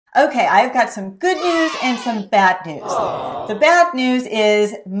Okay, I've got some good news and some bad news. The bad news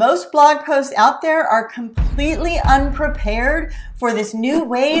is most blog posts out there are completely unprepared for this new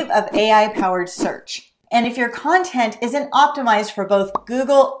wave of AI-powered search. And if your content isn't optimized for both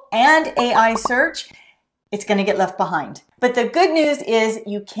Google and AI search, it's going to get left behind. But the good news is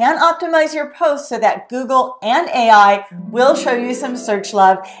you can optimize your posts so that Google and AI will show you some search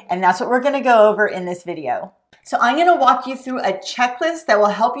love, and that's what we're going to go over in this video. So I'm going to walk you through a checklist that will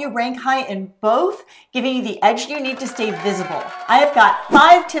help you rank high in both, giving you the edge you need to stay visible. I have got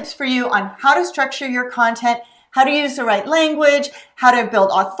 5 tips for you on how to structure your content, how to use the right language, how to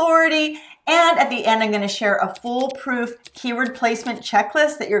build authority, and at the end, I'm going to share a foolproof keyword placement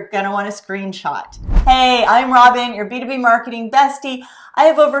checklist that you're going to want to screenshot. Hey, I'm Robin, your B2B marketing bestie. I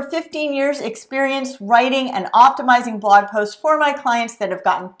have over 15 years experience writing and optimizing blog posts for my clients that have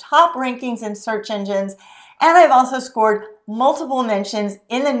gotten top rankings in search engines. And I've also scored multiple mentions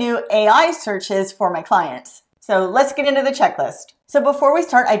in the new AI searches for my clients. So let's get into the checklist. So before we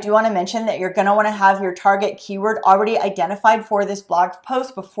start, I do want to mention that you're going to want to have your target keyword already identified for this blog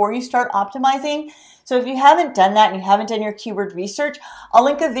post before you start optimizing. So if you haven't done that and you haven't done your keyword research, I'll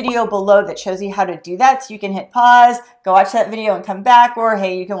link a video below that shows you how to do that. So you can hit pause, go watch that video and come back, or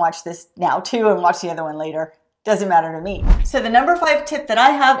hey, you can watch this now too and watch the other one later. Doesn't matter to me. So the number 5 tip that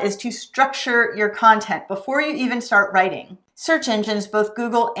I have is to structure your content before you even start writing. Search engines, both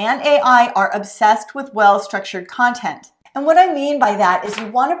Google and AI, are obsessed with well-structured content. And what I mean by that is you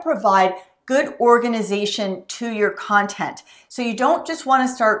want to provide good organization to your content. So you don't just want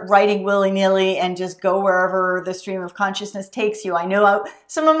to start writing willy-nilly and just go wherever the stream of consciousness takes you. I know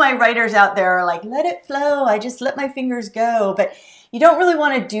some of my writers out there are like, let it flow. I just let my fingers go. But you don't really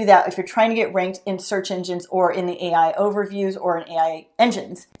want to do that if you're trying to get ranked in search engines or in the AI overviews or in AI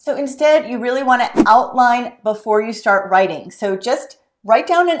engines. So instead, you really want to outline before you start writing. So just write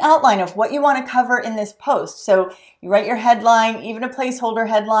down an outline of what you want to cover in this post. So you write your headline, even a placeholder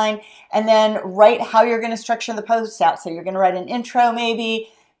headline, and then write how you're going to structure the post out. So you're going to write an intro maybe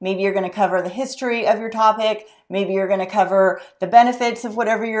you're going to cover the history of your topic. Maybe you're going to cover the benefits of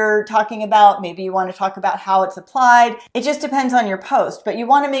whatever you're talking about. Maybe you want to talk about how it's applied. It just depends on your post, but you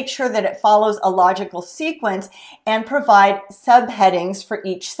want to make sure that it follows a logical sequence and provide subheadings for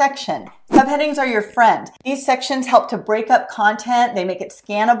each section. Subheadings are your friend. These sections help to break up content. They make it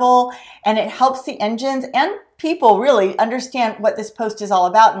scannable, and it helps the engines and people really understand what this post is all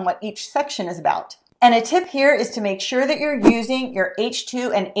about and what each section is about. And a tip here is to make sure that you're using your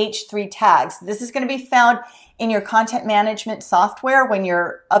H2 and H3 tags. This is going to be found in your content management software when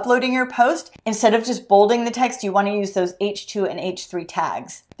you're uploading your post. Instead of just bolding the text, you want to use those H2 and H3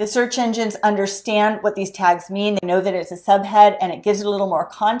 tags. The search engines understand what these tags mean. They know that it's a subhead, and it gives it a little more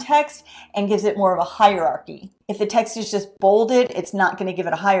context and gives it more of a hierarchy. If the text is just bolded, it's not going to give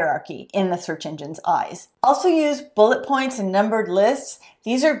it a hierarchy in the search engine's eyes. Also use bullet points and numbered lists.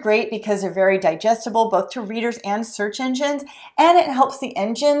 These are great because they're very digestible both to readers and search engines, and it helps the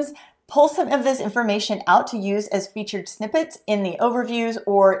engines pull some of this information out to use as featured snippets in the overviews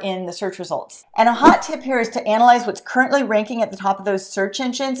or in the search results. And a hot tip here is to analyze what's currently ranking at the top of those search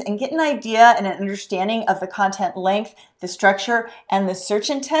engines and get an idea and an understanding of the content length, the structure, and the search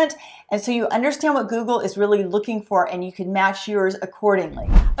intent. And so you understand what Google is really looking for, and you can match yours accordingly.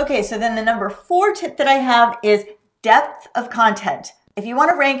 Okay, so then the number 4 tip that I have is depth of content. If you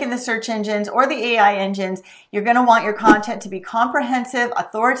want to rank in the search engines or the AI engines, you're going to want your content to be comprehensive,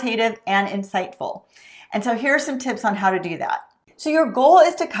 authoritative, and insightful. And so here are some tips on how to do that. So your goal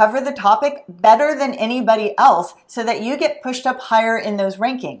is to cover the topic better than anybody else so that you get pushed up higher in those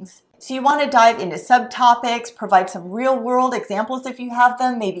rankings. So you want to dive into subtopics, provide some real-world examples if you have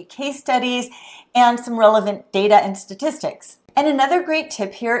them, maybe case studies, and some relevant data and statistics. And another great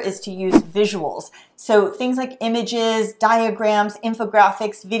tip here is to use visuals. So things like images, diagrams,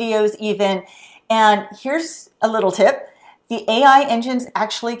 infographics, videos even. And here's a little tip. The AI engines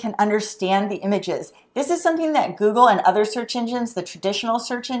actually can understand the images. This is something that Google and other search engines, the traditional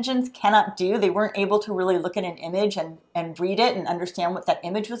search engines, cannot do. They weren't able to really look at an image and read it and understand what that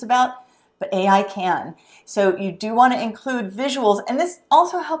image was about. But AI can. So you do want to include visuals, and this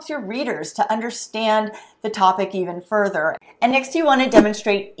also helps your readers to understand the topic even further. And next you want to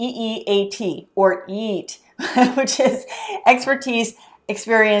demonstrate EEAT, or EAT, which is expertise,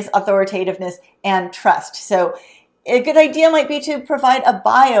 experience, authoritativeness, and trust. So a good idea might be to provide a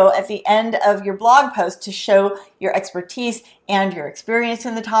bio at the end of your blog post to show your expertise and your experience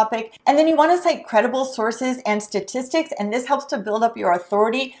in the topic. And then you want to cite credible sources and statistics, and this helps to build up your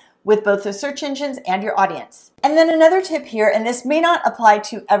authority with both the search engines and your audience. And then another tip here, and this may not apply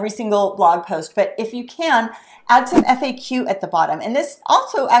to every single blog post, but if you can, add some FAQ at the bottom. And this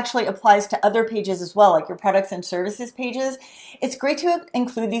also actually applies to other pages as well, like your products and services pages. It's great to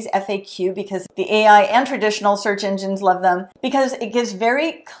include these FAQ because the AI and traditional search engines love them because it gives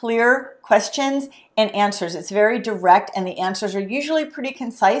very clear questions and answers. It's very direct and the answers are usually pretty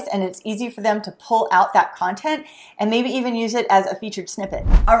concise, and it's easy for them to pull out that content and maybe even use it as a featured snippet.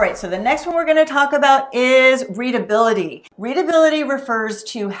 All right, so the next one we're going to talk about is readability. Readability refers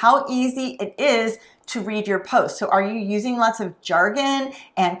to how easy it is to read your post. So are you using lots of jargon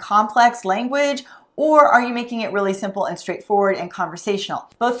and complex language, or are you making it really simple and straightforward and conversational?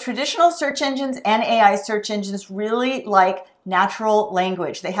 Both traditional search engines and AI search engines really like natural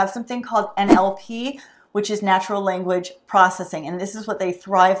language. They have something called NLP, which is natural language processing, and this is what they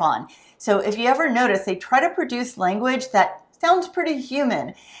thrive on. So if you ever notice, they try to produce language that sounds pretty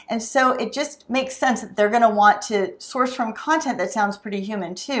human. And so it just makes sense that they're going to want to source from content that sounds pretty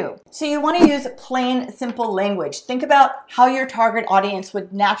human too. So you want to use plain, simple language. Think about how your target audience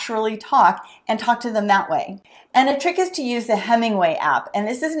would naturally talk and talk to them that way. And a trick is to use the Hemingway app. And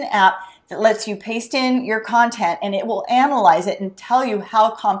this is an app that lets you paste in your content and it will analyze it and tell you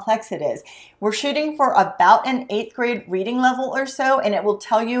how complex it is. We're shooting for about an 8th grade reading level or so, and it will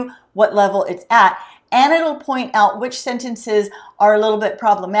tell you what level it's at. And it'll point out which sentences are a little bit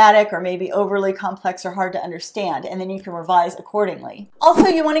problematic or maybe overly complex or hard to understand, and then you can revise accordingly. Also,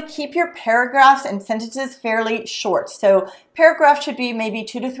 you want to keep your paragraphs and sentences fairly short. So paragraphs should be maybe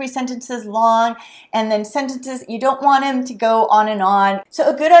 2 to 3 sentences long, and then sentences, you don't want them to go on and on. So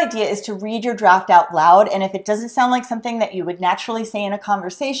a good idea is to read your draft out loud, and if it doesn't sound like something that you would naturally say in a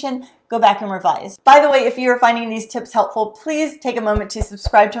conversation, go back and revise. By the way, if you're finding these tips helpful, please take a moment to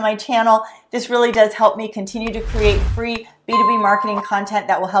subscribe to my channel. This really does help me continue to create free B2B marketing content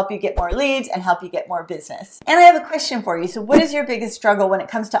that will help you get more leads and help you get more business. And I have a question for you. So what is your biggest struggle when it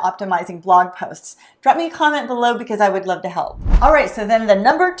comes to optimizing blog posts? Drop me a comment below because I would love to help. All right, so then the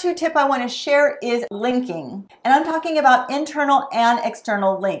number 2 tip I want to share is linking. And I'm talking about internal and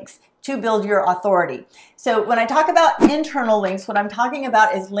external links to build your authority. So when I talk about internal links, what I'm talking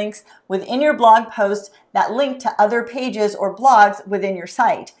about is links within your blog post that link to other pages or blogs within your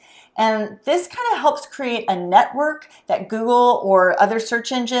site. And this kind of helps create a network that Google or other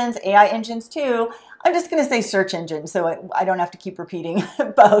search engines, AI engines too, I'm just going to say search engines so I don't have to keep repeating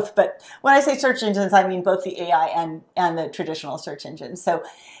both. But when I say search engines, I mean both the AI and the traditional search engines. So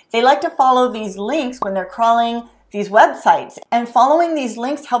they like to follow these links when they're crawling these websites, and following these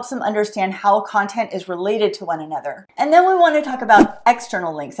links helps them understand how content is related to one another. And then we want to talk about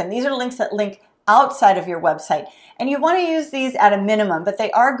external links, and these are links that link outside of your website. And you want to use these at a minimum, but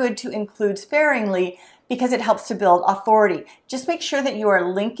they are good to include sparingly because it helps to build authority. Just make sure that you are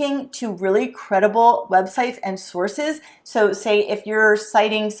linking to really credible websites and sources. So say if you're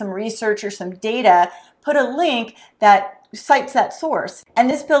citing some research or some data, put a link that cites that source. And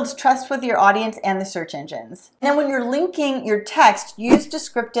this builds trust with your audience and the search engines. And then when you're linking your text, use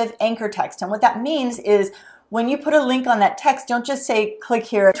descriptive anchor text. And what that means is when you put a link on that text, don't just say click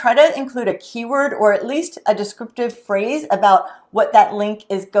here. Try to include a keyword or at least a descriptive phrase about what that link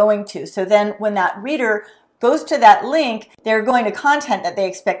is going to. So then when that reader goes to that link, they're going to content that they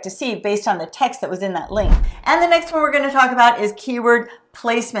expect to see based on the text that was in that link. And the next one we're going to talk about is keyword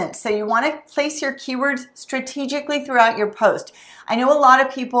placement. So you want to place your keywords strategically throughout your post. I know a lot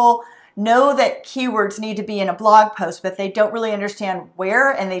of people know that keywords need to be in a blog post, but they don't really understand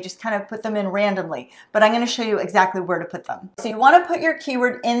where, and they just kind of put them in randomly. But I'm going to show you exactly where to put them. So you want to put your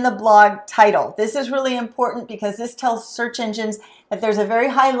keyword in the blog title. This is really important because this tells search engines that there's a very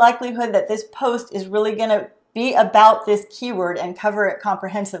high likelihood that this post is really going to be about this keyword and cover it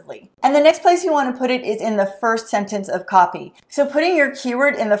comprehensively. And the next place you want to put it is in the first sentence of copy. So putting your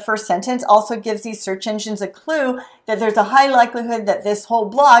keyword in the first sentence also gives these search engines a clue that there's a high likelihood that this whole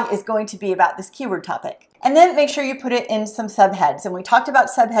blog is going to be about this keyword topic. And then make sure you put it in some subheads. And we talked about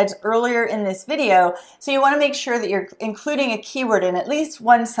subheads earlier in this video, so you want to make sure that you're including a keyword in at least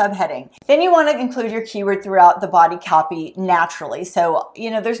one subheading. Then you want to include your keyword throughout the body copy naturally. So,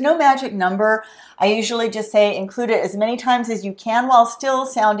 there's no magic number. I usually just say include it as many times as you can while still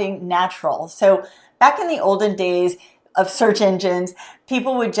sounding natural. So back in the olden days of search engines,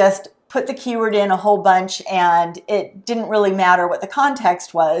 people would just put the keyword in a whole bunch and it didn't really matter what the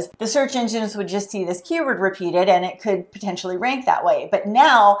context was. The search engines would just see this keyword repeated and it could potentially rank that way. But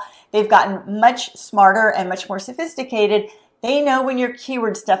now they've gotten much smarter and much more sophisticated. They know when you're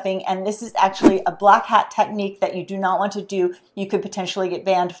keyword stuffing, and this is actually a black hat technique that you do not want to do. You could potentially get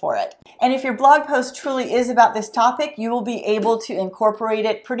banned for it. And if your blog post truly is about this topic, you will be able to incorporate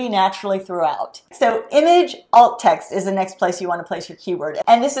it pretty naturally throughout. So image alt text is the next place you want to place your keyword.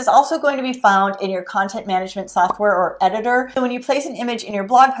 And this is also going to be found in your content management software or editor. So when you place an image in your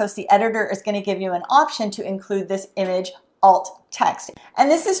blog post, the editor is going to give you an option to include this image alt text. And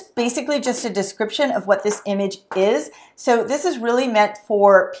this is basically just a description of what this image is. So this is really meant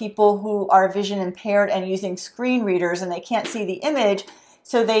for people who are vision impaired and using screen readers and they can't see the image.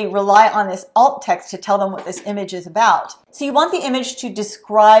 So they rely on this alt text to tell them what this image is about. So you want the image to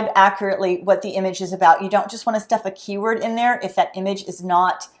describe accurately what the image is about. You don't just want to stuff a keyword in there if that image is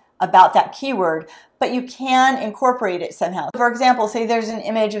not about that keyword, but you can incorporate it somehow. For example, say there's an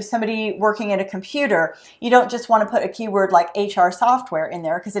image of somebody working at a computer. You don't just want to put a keyword like HR software in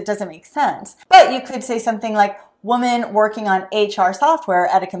there because it doesn't make sense. But you could say something like woman working on HR software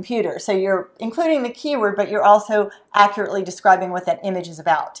at a computer. So you're including the keyword, but you're also accurately describing what that image is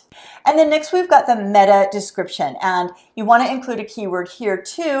about. And then next we've got the meta description, and you want to include a keyword here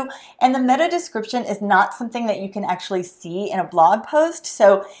too. And the meta description is not something that you can actually see in a blog post.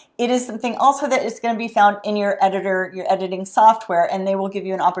 So it is something also that is going to be found in your editor, your editing software, and they will give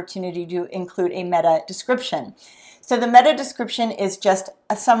you an opportunity to include a meta description. So the meta description is just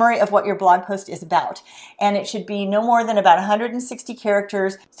a summary of what your blog post is about. And it should be no more than about 160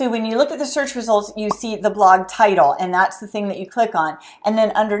 characters. So when you look at the search results, you see the blog title, and that's the thing that you click on. And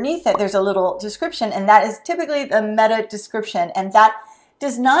then underneath it, there's a little description, and that is typically the meta description. And that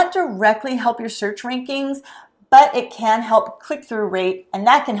does not directly help your search rankings, but it can help click-through rate, and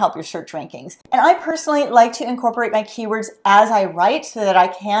that can help your search rankings. And I personally like to incorporate my keywords as I write so that I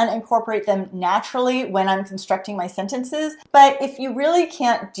can incorporate them naturally when I'm constructing my sentences. But if you really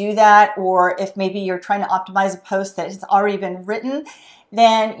can't do that, or if maybe you're trying to optimize a post that has already been written,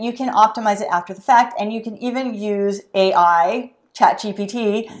 then you can optimize it after the fact, and you can even use AI,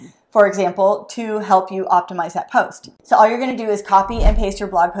 ChatGPT, for example, to help you optimize that post. So all you're going to do is copy and paste your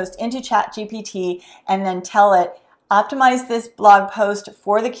blog post into ChatGPT and then tell it, optimize this blog post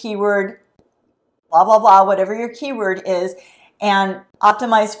for the keyword, blah, blah, blah, whatever your keyword is, and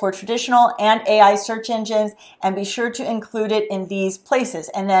optimize for traditional and AI search engines, and be sure to include it in these places.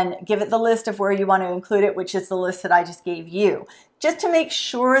 And then give it the list of where you want to include it, which is the list that I just gave you, just to make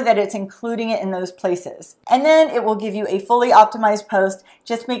sure that it's including it in those places. And then it will give you a fully optimized post.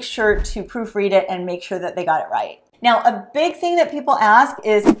 Just make sure to proofread it and make sure that they got it right. Now, a big thing that people ask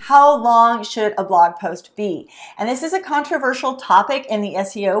is, how long should a blog post be? And this is a controversial topic in the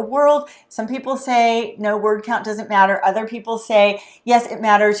SEO world. Some people say, no, word count doesn't matter. Other people say, yes, it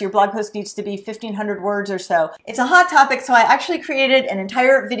matters. Your blog post needs to be 1,500 words or so. It's a hot topic, so I actually created an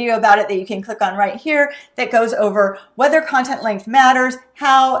entire video about it that you can click on right here that goes over whether content length matters,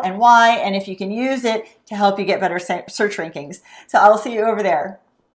 how and why, and if you can use it to help you get better search rankings. So I'll see you over there.